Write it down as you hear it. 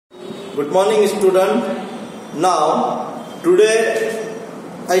Good morning, student. Now, today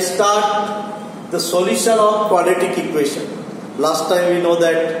I start the solution of quadratic equation. Last time we know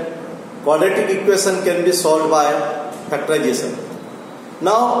that quadratic equation can be solved by factorization.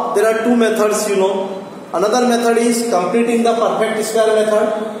 Now, there are two methods, you know. Another method is completing the perfect square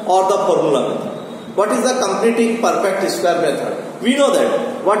method or the formula method. What is the completing perfect square method? We know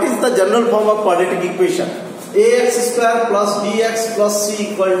that. What is the general form of quadratic equation? Ax square plus bx plus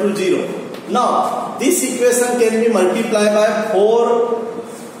c equal to 0. Now, this equation can be multiplied by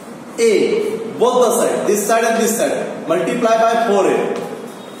 4a, both the side, this side and this side, multiply by 4a.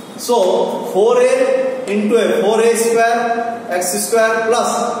 So, 4a into a 4a square x square plus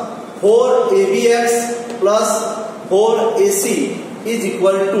 4abx plus 4ac is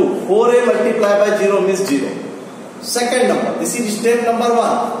equal to 4a multiplied by 0 means 0. Second number, this is step number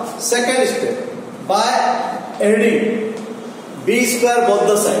 1. Second step, by adding b square both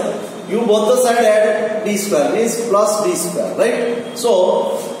the side. You both the side add b square means plus b square, right?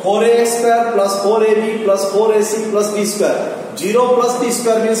 So 4ax square plus 4ab plus 4ac plus b square. 0 plus b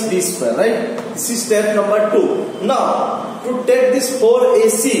square means b square, right? This is step number 2. Now to take this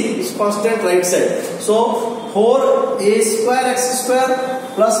 4ac is constant right side. So 4a square x square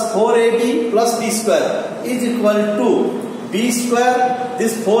plus 4ab plus b square is equal to b square.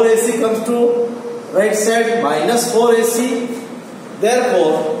 This 4ac comes to right side minus 4ac.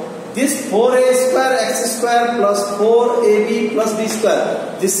 Therefore, this 4a square x square plus 4ab plus b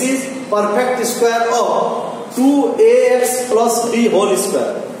square, this is perfect square of 2ax plus b whole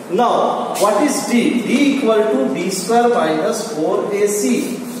square. Now, what is d? d equal to b square minus 4ac.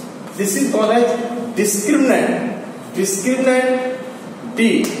 This is called as discriminant. Discriminant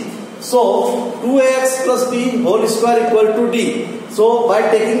d. So, 2ax plus b whole square equal to d. So, by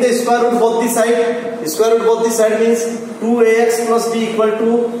taking the square root both the side means 2ax plus b equal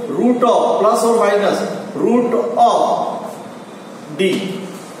to root of plus or minus root of d.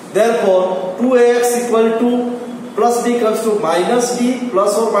 Therefore, 2ax equal to plus d comes to minus d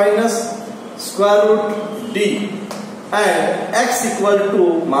plus or minus square root d, and x equal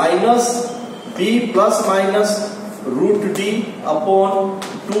to minus b plus minus root d upon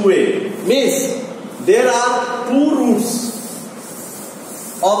 2a. Means there are two roots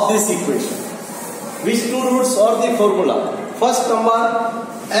of this equation. Which two roots or the formula? First number,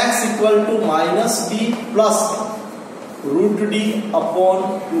 x equal to minus b plus root d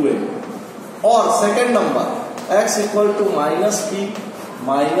upon 2a, or second number, x equal to minus b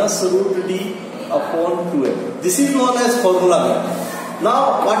minus root d upon 2a. This is known as formula.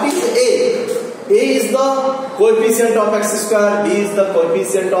 Now, what is a? A is the coefficient of x square, b is the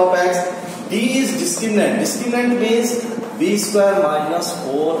coefficient of x, d is discriminant. Discriminant means b square minus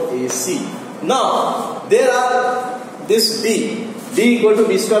 4ac. Now, there are this d equal to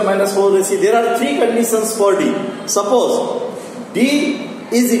b square minus 4ac. There are three conditions for d. Suppose d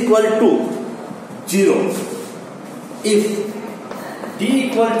is equal to 0. If d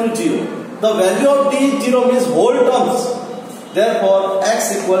equal to 0, the value of d is 0 means whole terms. Therefore,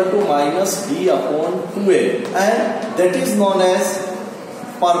 x equal to minus b upon 2a, and that is known as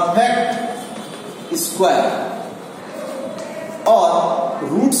perfect square, or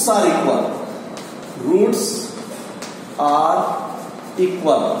roots are equal. Roots are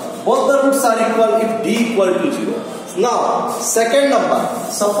equal. Both the roots are equal if d equal to 0. Now, second number,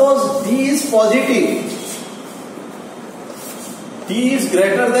 suppose d is positive. D is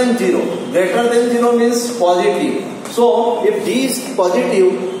greater than 0. Greater than 0 means positive. So, if d is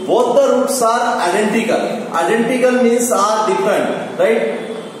positive, both the roots are identical. Identical means are different, right?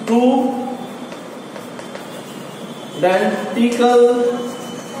 Two identical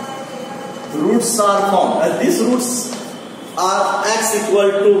roots are formed. And these roots are x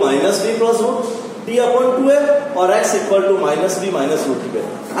equal to minus b plus root d upon 2a, or x equal to minus b minus root 2a.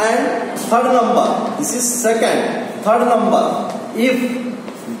 And third number, this is second. Third number, if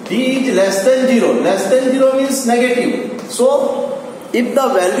d is less than 0 means negative. So, if the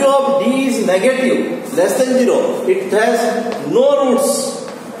value of d is negative, less than 0, it has no roots.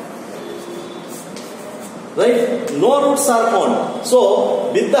 Right? No roots are found. So,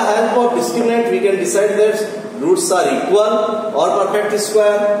 with the help of discriminant, we can decide that roots are equal or perfect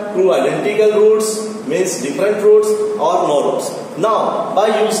square. Two identical roots means different roots or no roots. Now,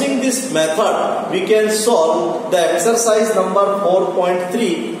 by using this method, we can solve the exercise number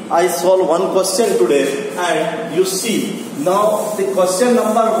 4.3. I solve one question today, and you see now the question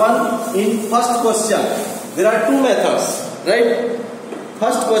number 1. In first question, there are two methods, right?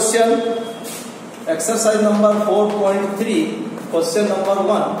 First question, exercise number 4.3, question number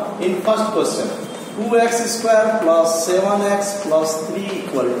 1. In first question, 2x square plus 7x plus 3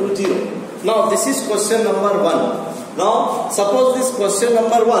 equal to 0. Now this is question number 1. Now suppose this question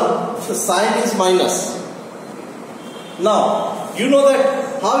number 1, the sign is minus. Now you know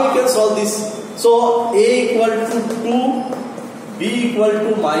that how we can solve this. So a equal to 2, b equal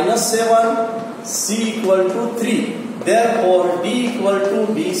to minus 7, c equal to 3. Therefore d equal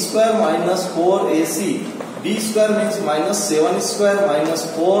to b square minus 4ac. b square means minus 7 square minus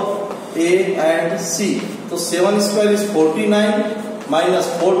 4a and c. So 7 square is 49 minus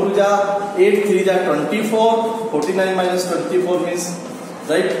 4 to ja 8 3 ja 24. 49 minus 24 means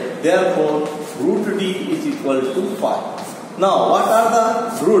right. Therefore root d is equal to 5. Now what are the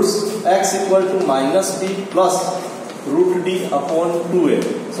roots? X equal to minus b plus root d upon 2a.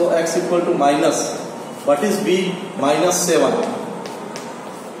 So x equal to minus, what is b? Minus 7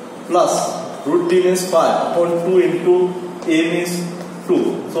 plus root d means 5 upon 2 into a means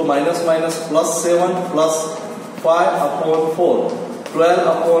 2. So minus minus plus 7 plus 5 upon 4. 12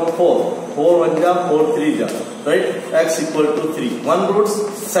 upon 4. 4 1 ja 4 3 ja. Right? X equal to 3. One root.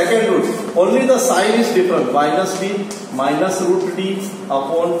 Second root. Only the sign is different. Minus b minus root d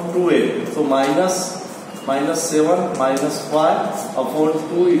upon 2a. So minus 7 minus 5 upon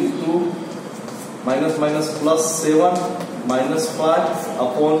 2 into minus minus plus 7 minus 5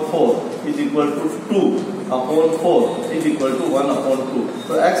 upon 4 is equal to 2 upon 4 is equal to 1 upon 2.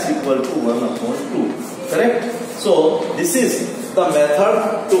 So x equal to 1 upon 2. Correct? So this is the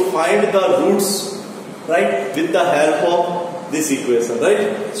method to find the roots, right, with the help of this equation,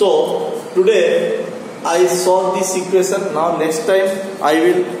 right? So today I solve this equation. Now next time I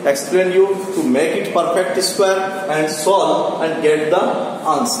will explain you to make it perfect square and solve and get the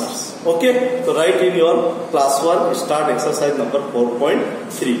answers. Okay, so write in your classwork, start exercise number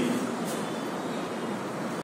 4.3.